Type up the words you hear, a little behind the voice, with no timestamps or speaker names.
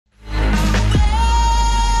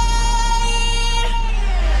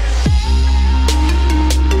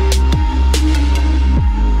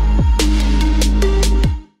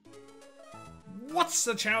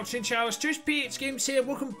the Chow, Chinchow, it's JoesphGames here.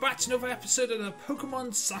 Welcome back to another episode of the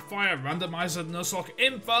Pokemon Sapphire Randomized Nuzlocke.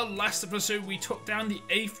 In the last episode, we took down the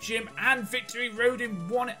 8th gym and Victory Road in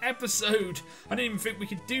one episode. I didn't even think we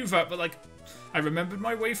could do that, but like, I remembered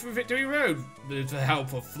my way through Victory Road with the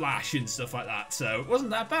help of Flash and stuff like that, so it wasn't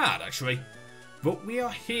that bad, actually. But we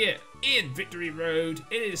are here in Victory Road.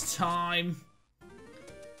 It is time.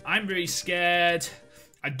 I'm really scared.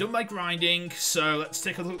 I've done my grinding, so let's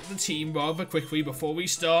take a look at the team rather quickly before we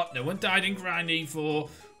start. No one died in grinding for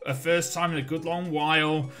a first time in a good long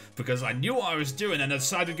while because I knew what I was doing and I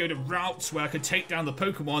decided to go to routes where I could take down the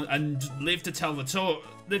Pokemon and live to tell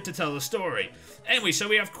the story. Anyway, so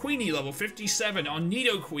we have Queenie level 57 on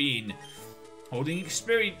Nidoqueen, holding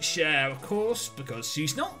experience share, of course, because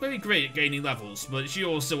she's not very great at gaining levels, but she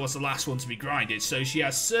also was the last one to be grinded. So she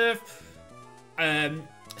has Surf,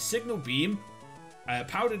 Signal Beam,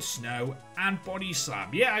 Powdered Snow, and Body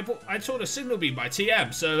Slam. Yeah, I taught a Signal Beam by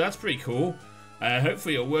TM, so that's pretty cool.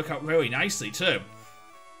 Hopefully it'll work out very nicely too.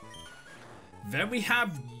 Then we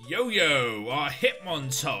have Yo-Yo, our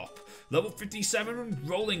Hitmontop. Level 57,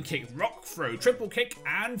 Rolling Kick, Rock Throw, Triple Kick,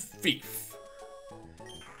 and Thief.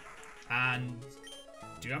 And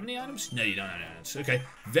do you have any items? No, you don't have any items. Okay.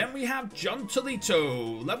 Then we have John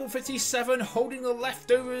Tolito, level 57, holding the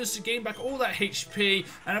leftovers to gain back all that HP,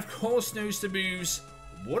 and of course knows the moves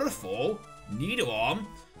Waterfall, Needle Arm,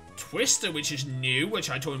 Twister, which is new,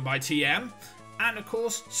 which I taught him by TM, and of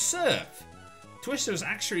course Surf. Twister was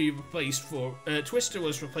actually replaced for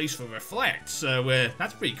Reflect, so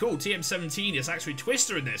that's pretty cool. TM17 is actually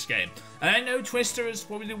Twister in this game, and I know Twister is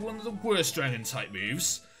probably one of the worst Dragon type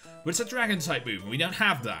moves. But it's a Dragon type move, and we don't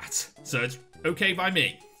have that. So it's okay by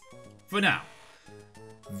me. For now.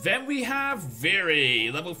 Then we have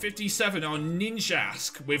Viri, level 57 on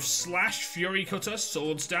Ninjask, with Slash, Fury Cutter,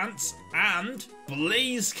 Swords Dance, and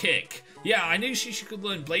Blaze Kick. Yeah, I knew she could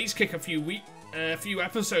learn Blaze Kick a few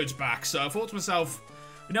episodes back, so I thought to myself,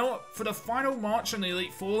 you know what, for the final march on the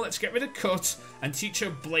Elite Four, let's get rid of Cut and teach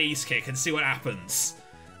her Blaze Kick and see what happens.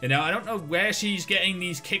 You know, I don't know where she's getting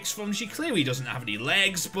these kicks from. She clearly doesn't have any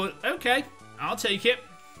legs, but okay, I'll take it.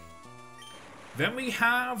 Then we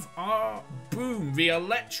have our Boom, the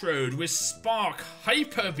Electrode with Spark,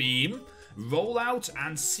 Hyper Beam, Rollout,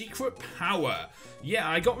 and Secret Power. Yeah,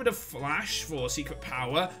 I got rid of Flash for Secret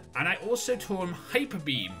Power, and I also taught him Hyper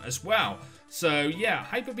Beam as well. So yeah,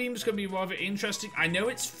 Hyper Beam is going to be rather interesting. I know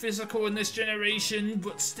it's physical in this generation,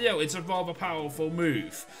 but still, it's a rather powerful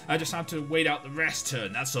move. I just have to wait out the rest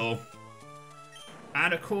turn, that's all.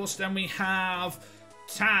 And of course, then we have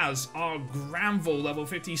Taz, our Granville, level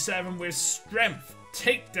 57 with Strength,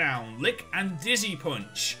 Takedown, Lick, and Dizzy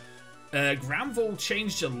Punch. Granville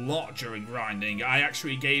changed a lot during grinding. He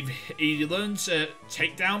learned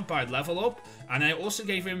Takedown by level up, and I also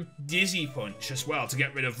gave him Dizzy Punch as well to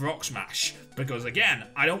get rid of Rock Smash. Because again,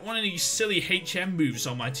 I don't want any silly HM moves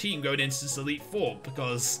on my team going into this Elite Four,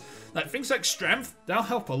 because like things like Strength, they'll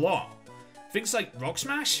help a lot. Things like Rock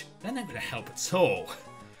Smash, they're not going to help at all.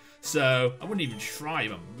 So I wouldn't even try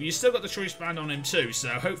them. You still got the Choice Band on him too, so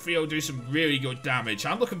hopefully he'll do some really good damage.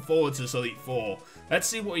 I'm looking forward to this Elite Four. Let's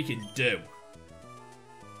see what he can do.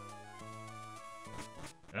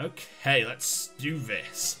 Okay, let's do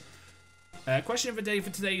this. Question of the day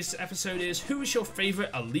for today's episode is, who is your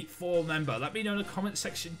favourite Elite Four member? Let me know in the comment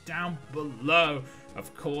section down below.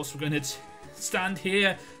 Of course, we're going to stand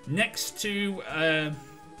here next to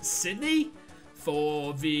Sydney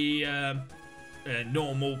for the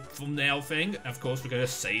normal thumbnail thing. Of course, we're going to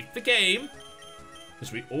save the game,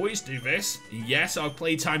 because we always do this. Yes, our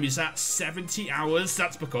playtime is at 70 hours.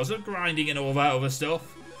 That's because of grinding and all that other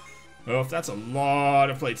stuff. Oh, that's a lot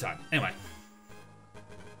of playtime. Anyway,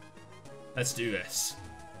 let's do this.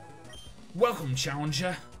 Welcome,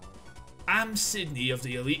 Challenger. I'm Sydney of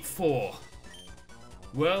the Elite Four.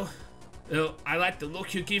 Well, I like the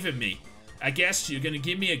look you're giving me. I guess you're going to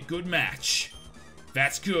give me a good match.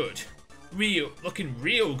 That's good. Looking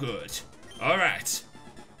real good. Alright.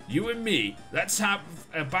 You and me, let's have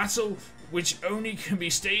a battle which only can be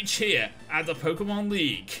staged here at the Pokemon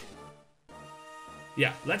League.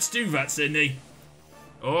 Yeah, let's do that, Sydney.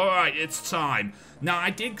 Alright, it's time. Now,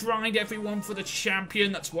 I did grind everyone for the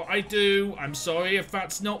champion. That's what I do. I'm sorry if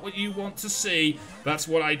that's not what you want to see. That's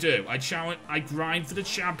what I do. I grind for the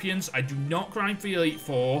champions. I do not grind for the Elite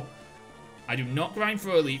Four. I do not grind for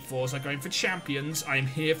Elite Fours. I grind for champions. I am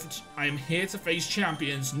here to face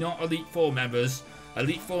champions, not Elite Four members.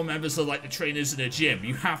 Elite Four members are like the trainers in a gym.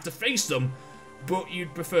 You have to face them, but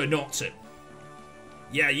you'd prefer not to.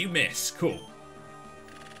 Yeah, you miss. Cool.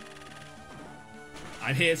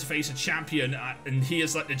 I'm here to face a champion, and he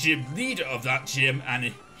is like the gym leader of that gym,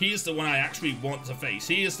 and he is the one I actually want to face.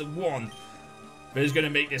 He is the one that is going to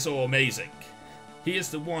make this all amazing. He is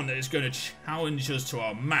the one that is going to challenge us to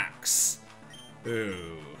our max.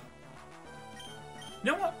 Ooh.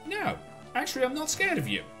 You know what? No. Actually, I'm not scared of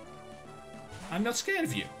you. I'm not scared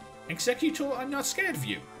of you. Executor, I'm not scared of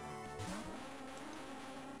you.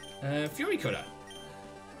 Fury Cutter.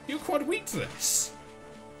 You're quite weak to this.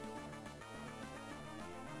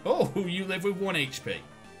 Oh, you live with 1 HP.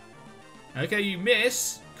 Okay, you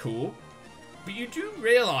miss. Cool. But you do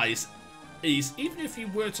realise is even if you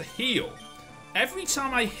were to heal, every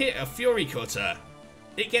time I hit a Fury Cutter,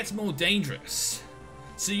 it gets more dangerous.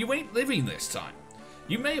 So you ain't living this time.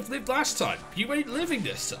 You may have lived last time. You ain't living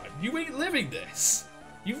this time. You ain't living this.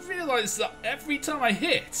 You realise that every time I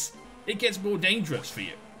hit, it gets more dangerous for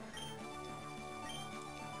you.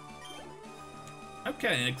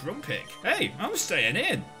 Okay, and a Grumpig. Hey, I'm staying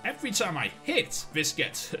in. Every time I hit,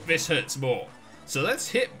 this hurts more. So let's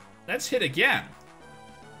hit again.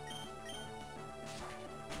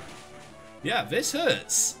 Yeah, this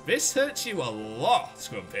hurts. This hurts you a lot,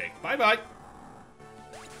 Grumpig. Bye-bye.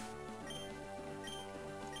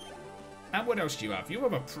 And what else do you have? You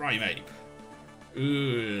have a Primeape.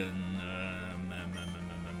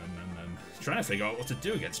 Trying to figure out what to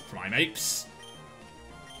do against Primeapes.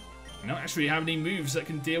 I don't actually have any moves that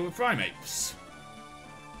can deal with Primeapes.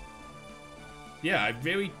 Yeah, I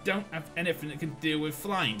really don't have anything that can deal with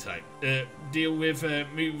flying type. Deal with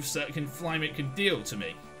moves that Flymate can deal to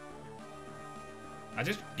me. I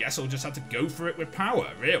just guess I'll just have to go for it with power,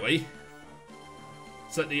 really.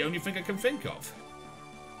 It's like the only thing I can think of.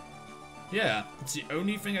 Yeah, it's the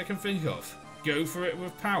only thing I can think of. Go for it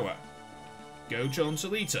with power. Go John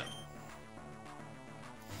Solita.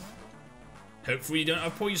 Hopefully you don't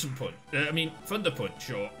have Poison Punch. Thunder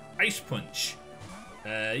Punch or Ice Punch.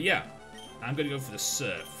 Yeah. I'm gonna go for the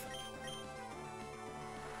Surf.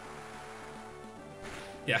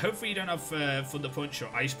 Yeah, hopefully you don't have Thunder Punch or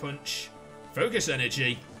Ice Punch. Focus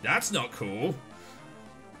Energy. That's not cool.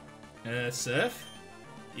 Surf.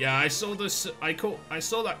 Yeah, I saw this. I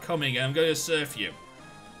saw that coming, and I'm going to Surf you.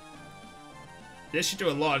 This should do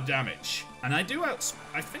a lot of damage, and I think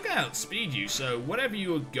I outspeed you. So whatever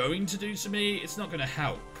you were going to do to me, it's not going to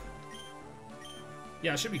help.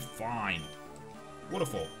 Yeah, it should be fine.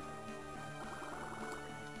 Waterfall.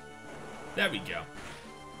 There we go.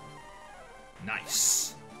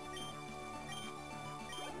 Nice.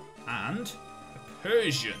 And a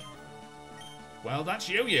Persian. Well, that's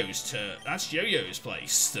Yo-Yo's turn. That's Yo-Yo's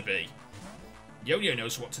place to be. Yo-Yo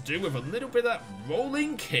knows what to do with a little bit of that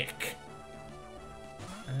rolling kick.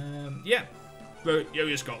 Yeah.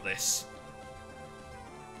 Yo-Yo's got this.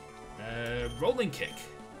 Rolling kick.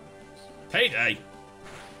 Payday.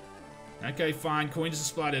 Okay, fine. Coins are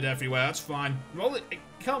splattered everywhere. That's fine. Roll it.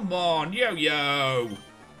 Come on, Yo-Yo.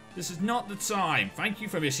 This is not the time. Thank you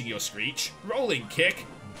for missing your Screech. Rolling kick.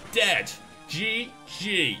 Dead.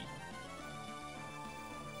 GG.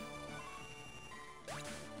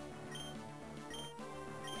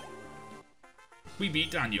 We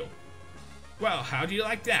beat Daniel. Well, how do you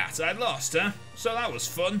like that? I lost, huh? So that was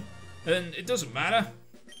fun. And it doesn't matter.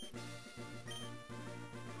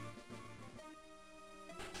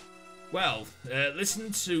 Well,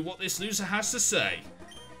 listen to what this loser has to say.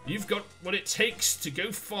 You've got what it takes to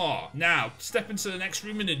go far. Now, step into the next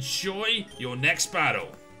room and enjoy your next battle.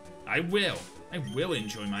 I will. I will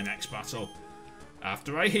enjoy my next battle.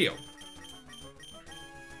 After I heal.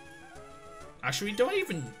 Actually, I don't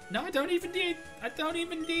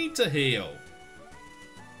even need to heal.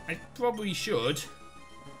 I probably should.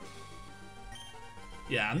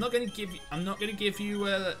 Yeah, I'm not gonna give you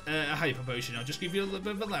a hyper potion. I'll just give you a little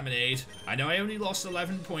bit of a lemonade. I know I only lost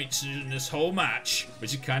 11 points in this whole match,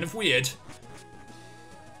 which is kind of weird.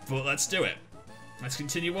 But let's do it. Let's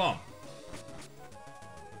continue on.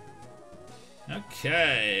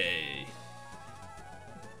 Okay.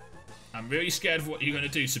 I'm really scared of what you're going to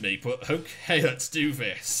do to me, but okay, let's do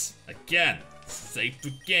this. Again, save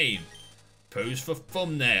the game. Pose for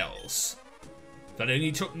thumbnails. That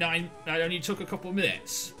only took a couple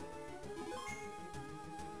minutes.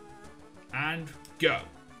 And go.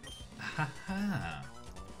 Haha.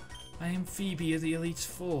 I am Phoebe of the Elite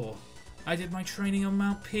Four. I did my training on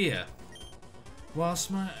Mount Pier.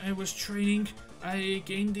 Whilst I was training, I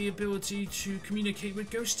gained the ability to communicate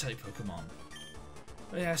with ghost-type Pokemon.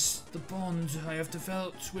 Yes, the bond I have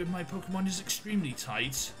developed with my Pokemon is extremely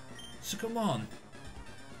tight. So come on.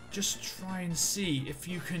 Just try and see if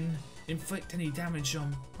you can inflict any damage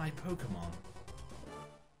on my Pokemon.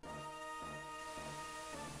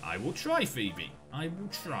 I will try, Phoebe. I will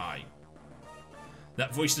try.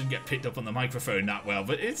 That voice didn't get picked up on the microphone that well,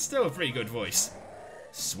 but it's still a pretty good voice.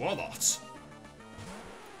 Swalot.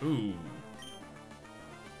 Ooh.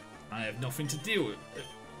 I have nothing to deal with.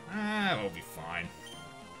 I'll be fine.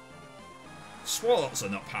 Swalots are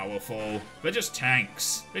not powerful. They're just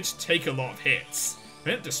tanks. They just take a lot of hits.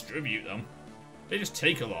 They don't distribute them. They just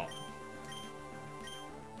take a lot.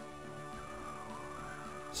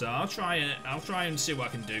 So I'll try and see what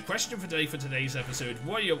I can do. Question for today for today's episode: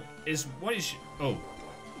 what is oh.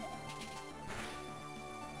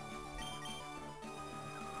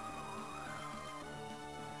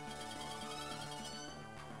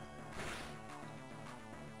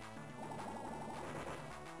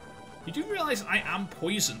 You do realise I am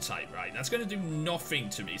poison type, right? That's going to do nothing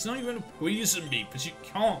to me. It's not even going to poison me, because you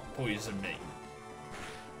can't poison me.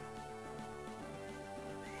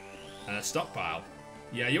 Stockpile.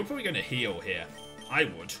 Yeah, you're probably going to heal here. I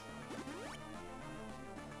would.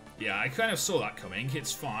 Yeah, I kind of saw that coming.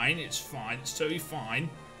 It's fine. It's fine. It's totally fine.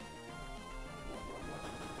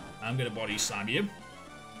 I'm going to body slam you.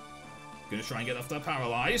 Going to try and get off that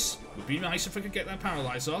paralyze. Would be nice if I could get that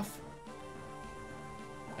paralyze off.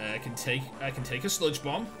 I can take a sludge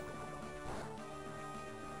bomb.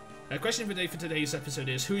 Question for today's episode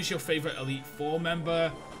is: who is your favorite Elite Four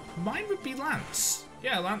member? Mine would be Lance.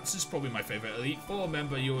 Yeah, Lance is probably my favorite Elite Four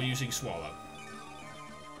member. You're using Swallow.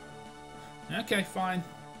 Okay, fine.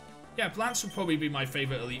 Yeah, Lance would probably be my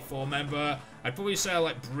favorite Elite Four member. I'd probably say I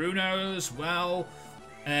like Bruno as well.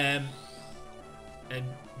 And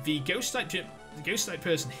the ghost type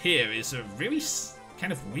person here is a really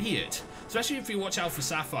kind of weird. Especially if you watch out for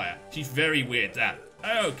Sapphire. She's very weird there.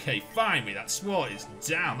 Okay, finally, that Swart is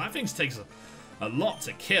down. That thing takes a lot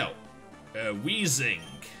to kill. Wheezing.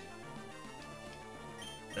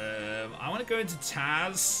 I want to go into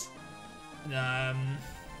Taz. Yeah,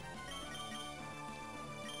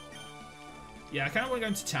 I kind of want to go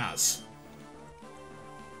into Taz.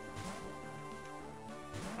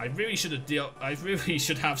 I really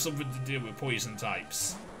should have something to deal with poison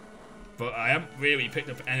types. But I haven't really picked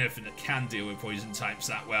up anything that can deal with poison types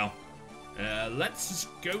that well. Let's just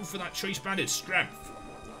go for that Trace Banded Strength.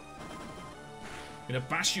 Gonna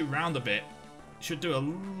bash you around a bit. Should do a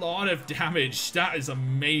lot of damage. That is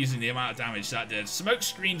amazing, the amount of damage that did. Smoke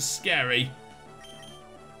Screen's scary.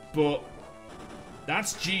 But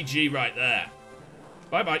that's GG right there.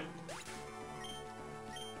 Bye-bye.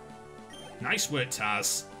 Nice work,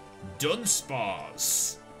 Taz.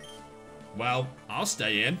 Dunsparce. Well, I'll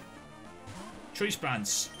stay in. Trace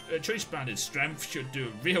Banded Strength should do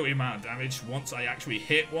a real amount of damage once I actually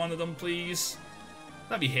hit one of them, please.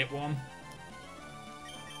 Let me hit one.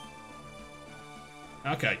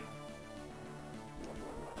 Okay.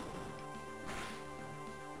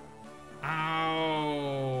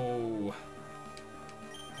 Ow.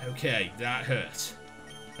 Okay, that hurt.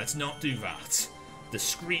 Let's not do that. The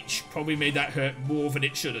screech probably made that hurt more than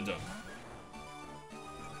it should have done.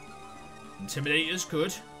 Intimidator's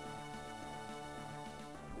good.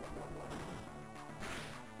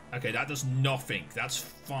 Okay, that does nothing. That's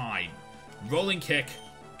fine. Rolling kick.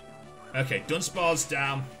 Okay, Dunsparce's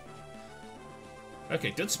down.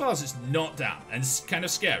 Okay, Dunsparce is not down, and it's kind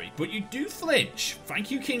of scary, but you do flinch. Thank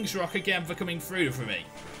you, King's Rock, again for coming through for me.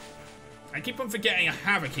 I keep on forgetting I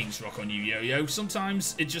have a King's Rock on you, Yo-Yo.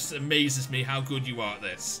 Sometimes it just amazes me how good you are at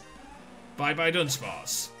this. Bye-bye,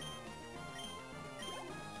 Dunsparce.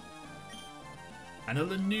 And a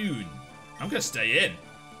Lanoon. I'm going to stay in.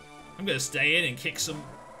 I'm going to stay in and kick some...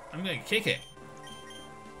 I'm going to kick it.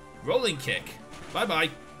 Rolling kick. Bye-bye.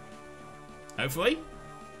 Hopefully.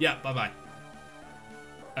 Yeah, bye-bye.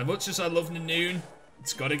 As much as I love Lanoon,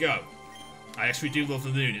 it's got to go. I actually do love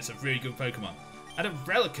Lanoon. It's a really good Pokemon. And a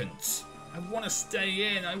Relicanth. I want to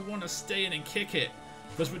stay in. I want to stay in and kick it.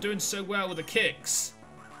 Because we're doing so well with the kicks.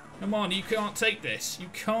 Come on, you can't take this. You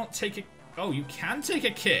can't take a... Oh, you can take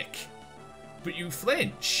a kick. But you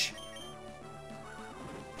flinch.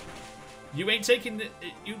 You ain't taking the...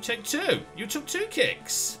 You take two. You took two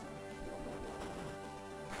kicks.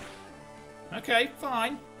 Okay,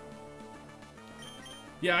 fine.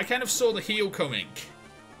 Yeah, I kind of saw the heal coming.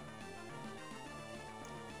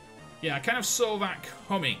 Yeah, I kind of saw that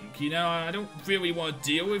coming. You know, I don't really want to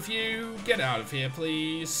deal with you. Get out of here,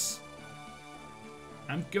 please.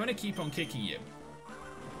 I'm going to keep on kicking you.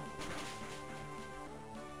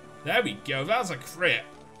 There we go. That was a crit.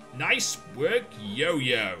 Nice work,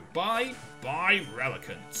 Yo-Yo. Bye-bye,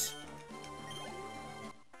 Relicanth.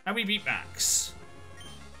 And we beat Max.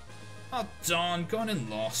 Oh, darn. Gone and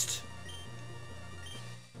lost.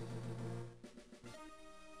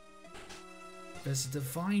 There's a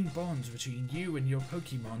divine bond between you and your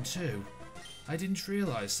Pokemon, too. I didn't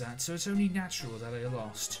realise that, so it's only natural that I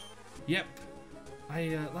lost. Yep.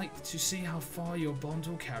 I like to see how far your bond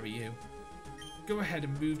will carry you. Go ahead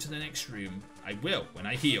and move to the next room. I will, when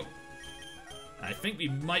I heal. I think we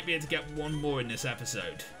might be able to get one more in this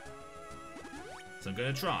episode. So I'm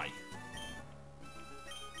going to try.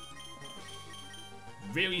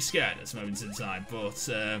 Really scared at this moment in time, but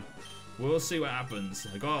we'll see what happens.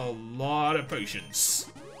 I got a lot of potions.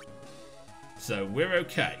 So we're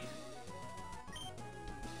okay.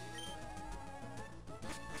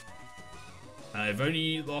 I've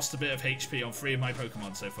only lost a bit of HP on 3 of my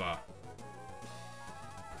Pokemon so far.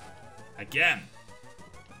 Again.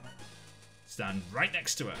 Stand right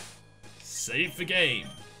next to her. Save the game.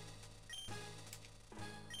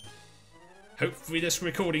 Hopefully this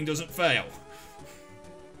recording doesn't fail.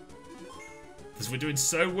 Because we're doing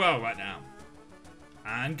so well right now.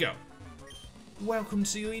 And go. Welcome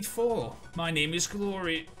to Elite Four. My name is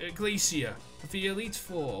Glacia of the Elite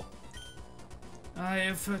Four. I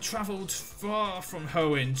have travelled far from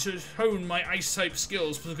Hoenn to hone my Ice-type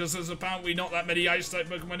skills because there's apparently not that many Ice-type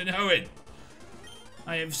Pokemon in Hoenn.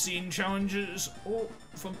 I have seen challengers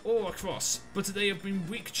from all across, but they have been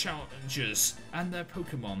weak challengers and their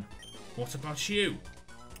Pokemon. What about you?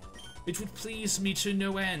 It would please me to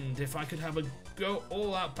no end if I could have a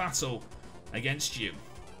all-out battle against you.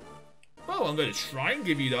 Well, I'm going to try and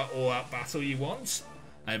give you that all-out battle you want.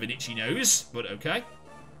 I have an itchy nose, but okay.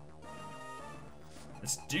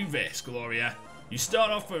 Let's do this, Gloria. You start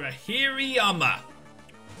off with a Hirayama.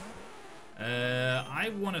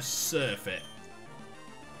 I want to surf it.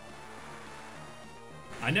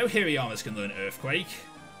 I know Hirayamas can learn Earthquake,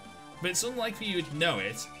 but it's unlikely you'd know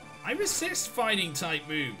it. I resist fighting type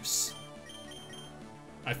moves.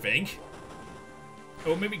 I think.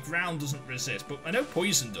 Or maybe ground doesn't resist, but I know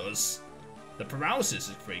poison does. The paralysis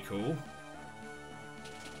is pretty cool.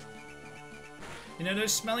 You know,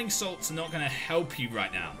 those smelling salts are not going to help you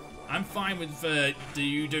right now. I'm fine with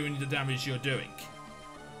you doing the damage you're doing.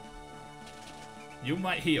 You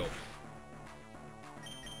might heal.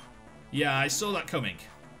 Yeah, I saw that coming.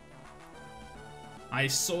 I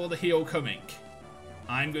saw the heal coming.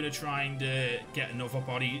 I'm going to try and get another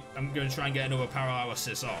body. I'm going to try and get another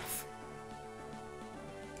paralysis off.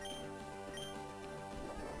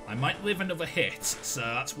 I might live another hit, so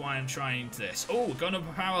that's why I'm trying this. Oh, got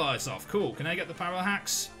another paralyze off. Cool. Can I get the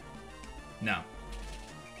Parallax? No.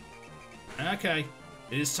 Okay.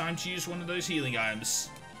 It is time to use one of those healing items.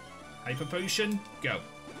 Hyper Potion, go.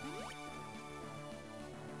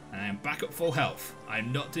 And I am back at full health.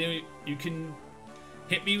 I'm not doing... You can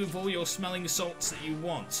hit me with all your smelling salts that you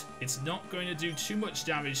want. It's not going to do too much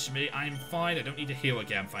damage to me. I'm fine. I don't need to heal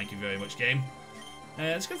again. Thank you very much, game.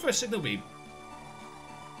 Let's go for a Signal Beam.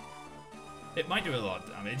 It might do a lot of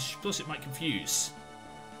damage, plus it might confuse.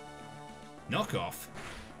 Knockoff?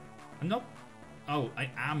 I'm not... Oh,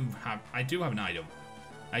 I do have an item.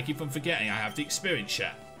 I keep on forgetting I have the experience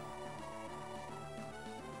share.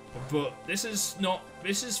 But this is not...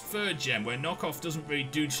 This is 3rd gen, where knockoff doesn't really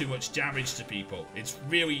do too much damage to people. It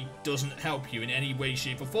really doesn't help you in any way,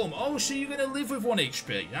 shape or form. Oh, so you're going to live with 1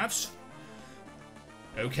 HP. That's...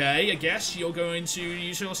 Okay, I guess you're going to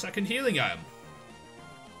use your 2nd healing item.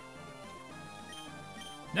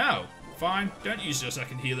 No, fine, don't use your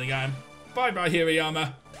 2nd healing item. Bye-bye,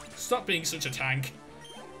 Hirayama. Stop being such a tank.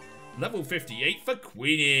 Level 58 for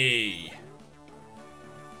Queenie.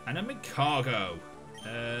 And I'm in cargo.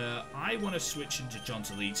 I want to switch into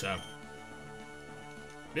Jontolito.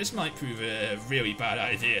 This might prove a really bad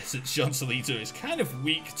idea since Jontolito is kind of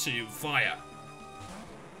weak to fire.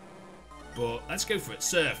 But let's go for it.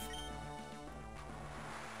 Surf.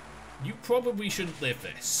 You probably shouldn't live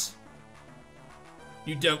this.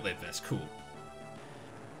 You don't live this. Cool.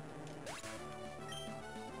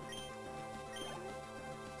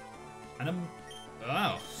 And I'm...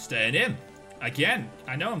 Oh, staying in. Again,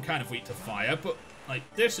 I know I'm kind of weak to fire, but, like,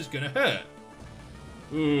 this is going to hurt.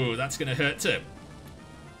 Ooh, that's going to hurt too.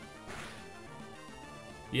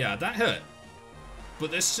 Yeah, that hurt. But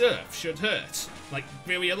this surf should hurt. Like,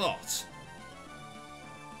 really a lot.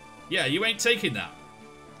 Yeah, you ain't taking that.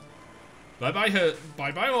 Bye-bye, hurt.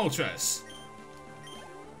 Bye-bye, Moltres.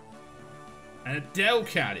 And a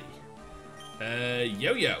Delcatty.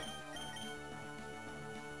 Yo-Yo.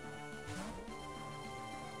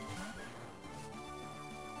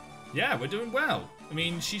 Yeah, we're doing well. I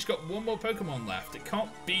mean, she's got 1 more Pokemon left. It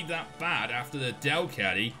can't be that bad after the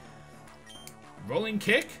Delcatty. Rolling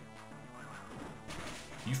Kick?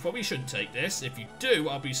 You probably shouldn't take this. If you do,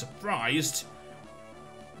 I'll be surprised.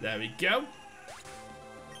 There we go.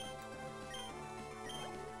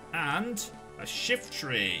 And a Shift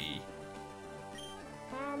Tree.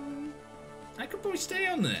 I could probably stay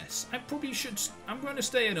on this. I probably should. I'm going to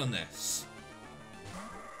stay in on this.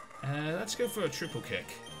 Let's go for a triple kick.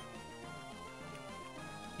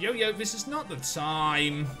 Yo-Yo, this is not the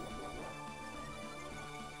time.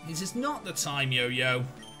 This is not the time, Yo-Yo.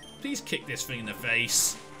 Please kick this thing in the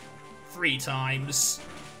face. 3 times.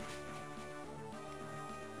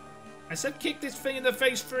 I said kick this thing in the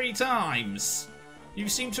face 3 times. You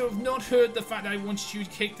seem to have not heard the fact that I wanted you to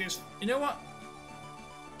kick this. You know what?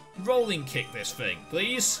 Rolling kick this thing,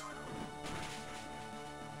 please.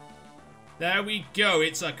 There we go.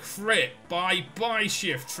 It's a crit. Bye-bye,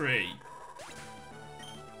 Shift-Tree.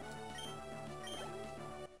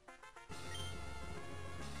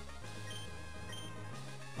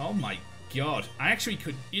 Oh my god. I actually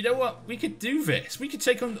could... You know what? We could do this. We could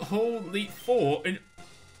take on the whole Elite Four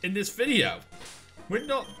in this video. We're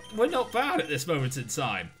not bad at this moment in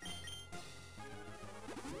time.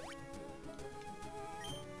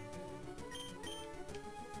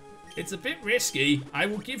 It's a bit risky, I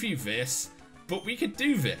will give you this, but we could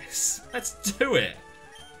do this. Let's do it.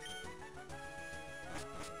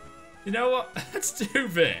 You know what? Let's do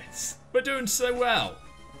this. We're doing so well.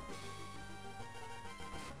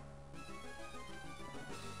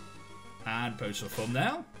 And post a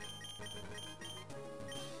thumbnail.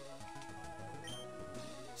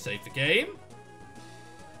 Save the game.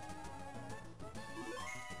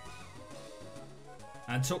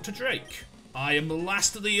 And talk to Drake. I am the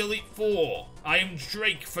last of the Elite Four. I am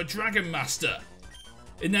Drake for Dragon Master.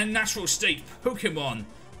 In their natural state, Pokemon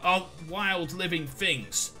are wild living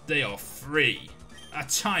things. They are free. At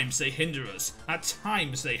times they hinder us. At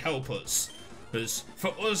times they help us. As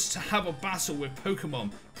for us to have a battle with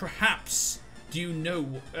Pokemon, perhaps, do you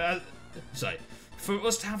know... For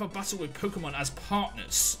us to have a battle with Pokemon as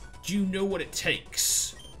partners, do you know what it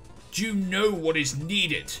takes? Do you know what is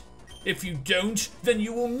needed? If you don't, then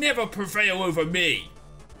you will never prevail over me.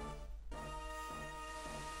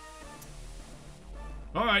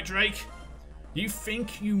 Alright, Drake. You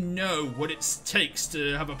think you know what it takes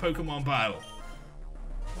to have a Pokemon battle?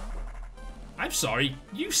 I'm sorry,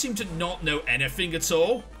 you seem to not know anything at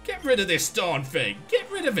all. Get rid of this darn thing. Get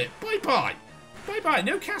rid of it. Bye-bye. Bye-bye.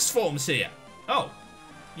 No cast forms here. Oh,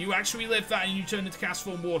 you actually lived that and you turned into cast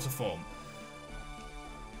form water form.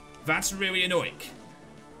 That's really annoying.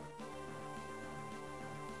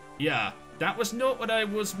 Yeah, that was not what I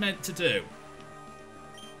was meant to do.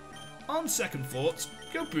 On second thoughts,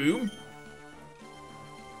 go boom.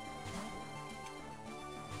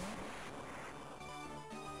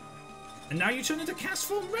 And now you turn into cast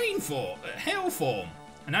form rain form, hail form.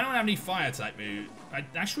 And I don't have any fire type move.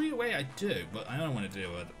 Actually, in a way I do, but I don't want to do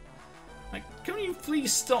it. Like, can you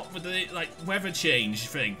please stop with the weather change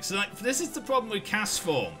thing? So this is the problem with cast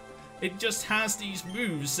form. It just has these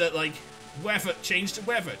moves that weather, change to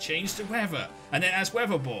weather, and then it has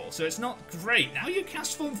weather ball. So it's not great. Now you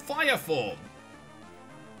cast form fire form.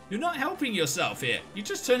 You're not helping yourself here. You're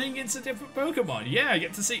just turning into different Pokemon. Yeah, you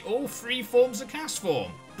get to see all 3 forms of cast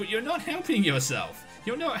form. But you're not helping yourself.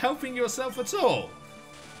 You're not helping yourself at all.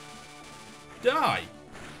 Die.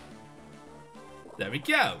 There we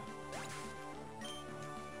go.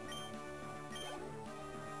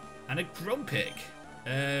 And a Grumpig.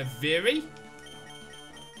 Veery.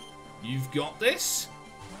 You've got this.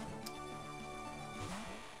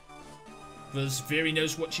 Because Veery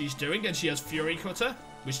knows what she's doing and she has Fury Cutter,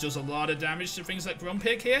 which does a lot of damage to things like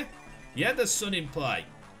Grumpig here. Yeah, there's Sun in play.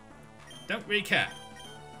 Don't really care.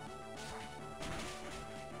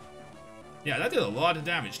 Yeah, that did a lot of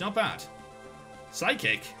damage. Not bad.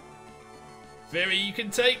 Psychic. Veery, you can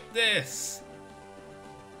take this.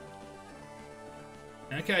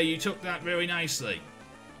 Okay, you took that very nicely.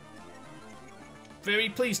 Veery,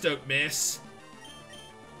 please don't miss.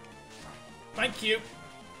 Thank you.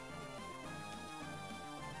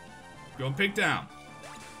 Grumpig down.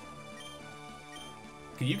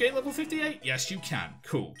 Can you get level 58? Yes, you can.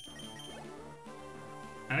 Cool.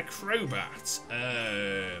 And a Crobat.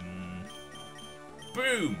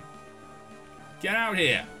 Boom. Get out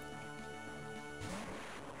here.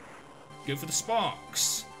 Go for the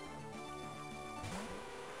sparks.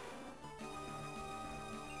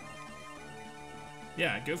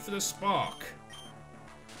 Yeah, go for the spark.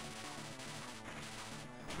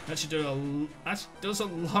 That should do that does a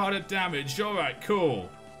lot of damage. Alright, cool.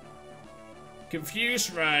 Confuse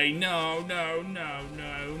Ray. No.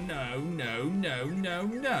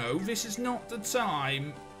 This is not the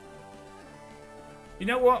time. You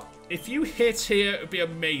know what? If you hit here, it would be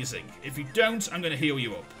amazing. If you don't, I'm going to heal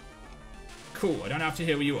you up. Cool, I don't have to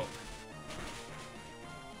heal you up.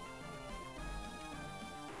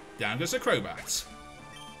 Down goes the Crobat.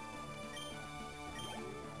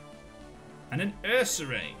 And an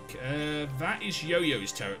Ursaring. That is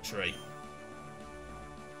Yo-Yo's territory.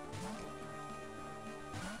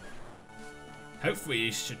 Hopefully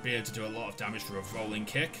he should be able to do a lot of damage for a rolling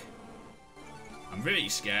kick. I'm really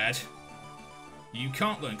scared. You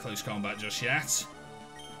can't learn close combat just yet.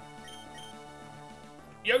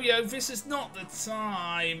 Yo-Yo, this is not the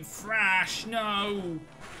time. Thrash, no.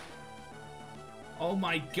 Oh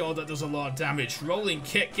my god, that does a lot of damage. Rolling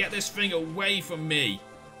kick, get this thing away from me.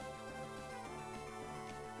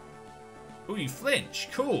 Oh, you flinch.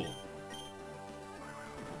 Cool.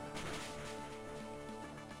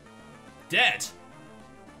 Dead.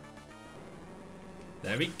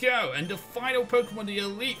 There we go. And the final Pokemon, the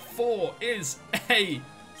Elite Four, is a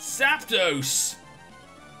Zapdos.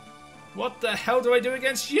 What the hell do I do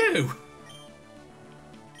against you?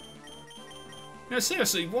 No,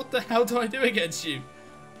 seriously, what the hell do I do against you?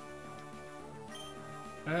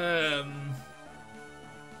 I'm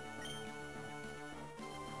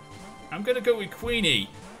gonna go with Queenie.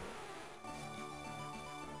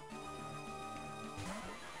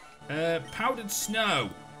 Powdered Snow.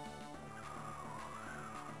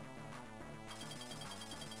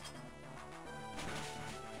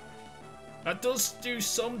 That does do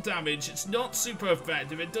some damage. It's not super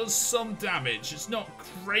effective. It does some damage. It's not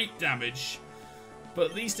great damage. But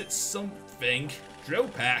at least it's something. Drill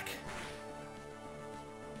Peck.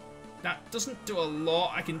 That doesn't do a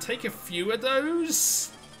lot. I can take a few of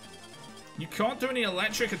those. You can't do any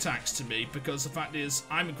electric attacks to me because the fact is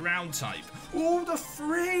I'm a ground type. Oh, the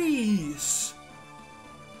freeze!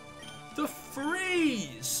 The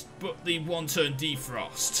freeze! But the one-turn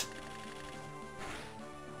defrost.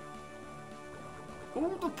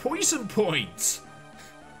 Oh, the poison point!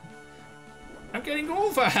 I'm getting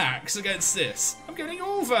all the hacks against this. I'm getting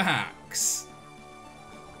all the hacks.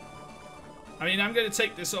 I mean, I'm going to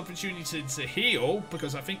take this opportunity to heal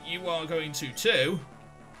because I think you are going to too.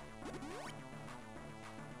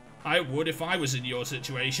 I would if I was in your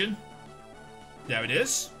situation. There it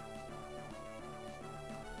is.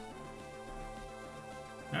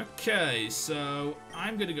 Okay, so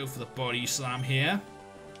I'm going to go for the body slam here.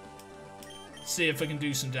 See if I can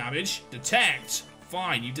do some damage. Detect.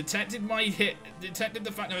 Fine, you detected my hit. Detected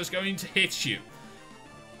the fact that I was going to hit you.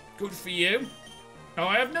 Good for you. Oh,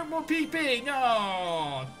 I have no more PP.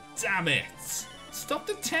 No, damn it. Stop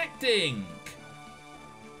detecting.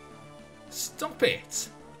 Stop it.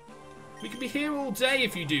 We could be here all day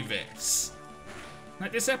if you do this.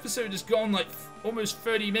 Like, this episode has gone like almost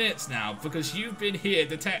 30 minutes now because you've been here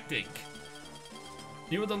detecting.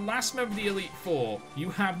 You are the last member of the Elite Four.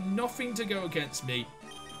 You have nothing to go against me.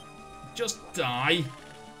 Just die.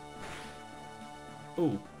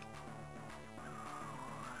 Ooh.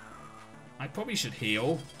 I probably should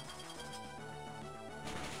heal.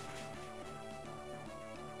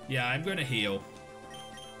 Yeah, I'm going to heal.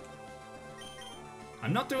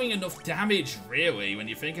 I'm not doing enough damage, really, when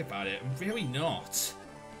you think about it. I'm really not.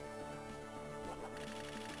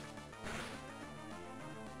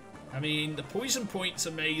 I mean, the poison point's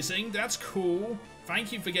amazing. That's cool.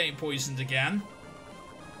 Thank you for getting poisoned again.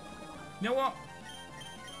 You know what?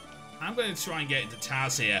 I'm going to try and get into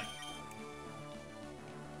Taz here.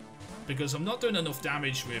 Because I'm not doing enough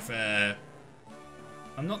damage with...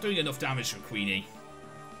 I'm not doing enough damage with Queenie.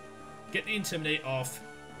 Get the Intimidate off.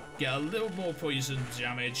 Get a little more poison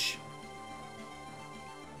damage.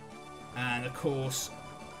 And, of course,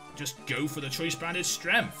 just go for the Choice Banded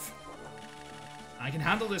Strength. I can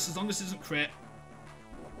handle this as long as it isn't crit.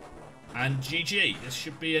 And GG. This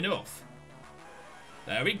should be enough.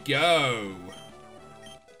 There we go.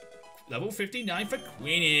 Level 59 for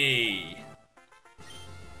Queenie.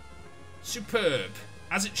 Superb.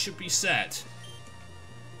 As it should be said.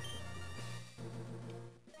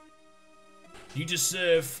 You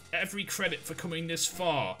deserve every credit for coming this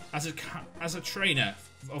far as a trainer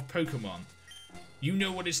of Pokemon. You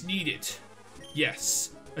know what is needed.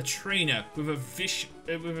 Yes, a trainer with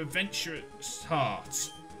a venturous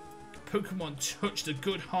heart. Pokemon touch the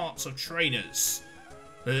good hearts of trainers.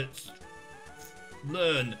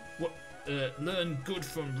 Learn good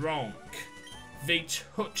from wrong. They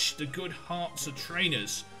touch the good hearts of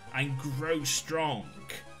trainers and grow strong.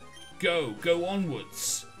 Go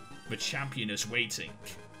onwards. The champion is waiting.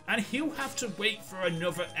 And he'll have to wait for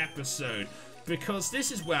another episode, because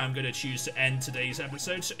this is where I'm going to choose to end today's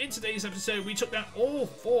episode. So in today's episode, we took down all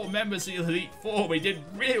 4 members of the Elite Four. We did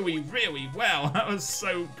really, really well. That was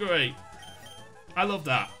so great. I love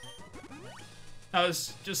that. That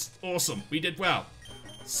was just awesome. We did well.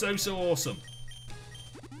 So awesome.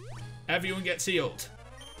 Everyone gets healed.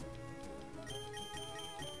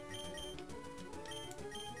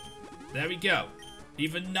 There we go.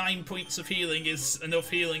 Even 9 points of healing is enough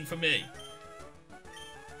healing for me.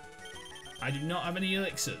 I do not have any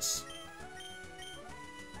elixirs.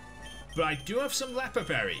 But I do have some leper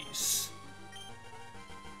berries.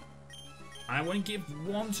 I want to give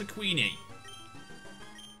one to Queenie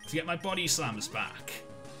to get my body slams back.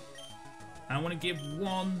 I want to give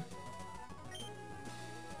one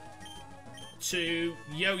to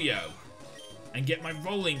Yo-Yo and get my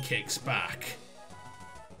rolling kicks back.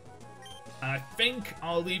 And I think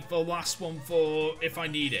I'll leave the last one for if I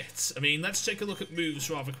need it. I mean, let's take a look at moves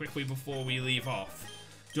rather quickly before we leave off.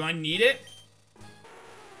 Do I need it?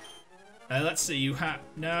 Let's see, you have...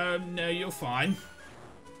 No, you're fine.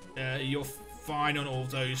 You're fine on all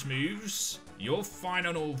those moves. You're fine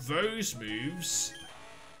on all those moves.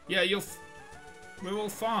 Yeah, we're all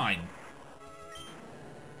fine.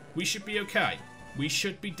 We should be okay. We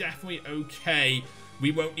should be definitely okay.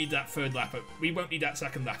 We won't need that third leper. We won't need that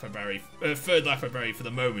second leper berry, third leper berry for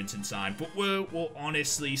the moment in time. But we'll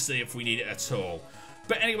honestly see if we need it at all.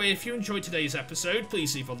 But anyway, if you enjoyed today's episode,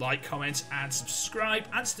 please leave a like, comment, and subscribe.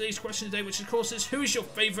 And today's question today, which of course is, who is your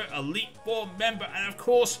favourite Elite Four member? And of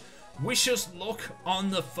course, wish us luck on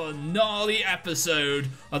the finale episode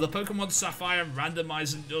of the Pokemon Sapphire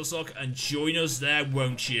Randomized Nuzlocke, and join us there,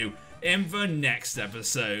 won't you, in the next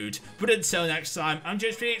episode. But until next time, I'm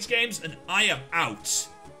JoesphGames, and I am out.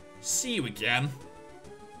 See you again.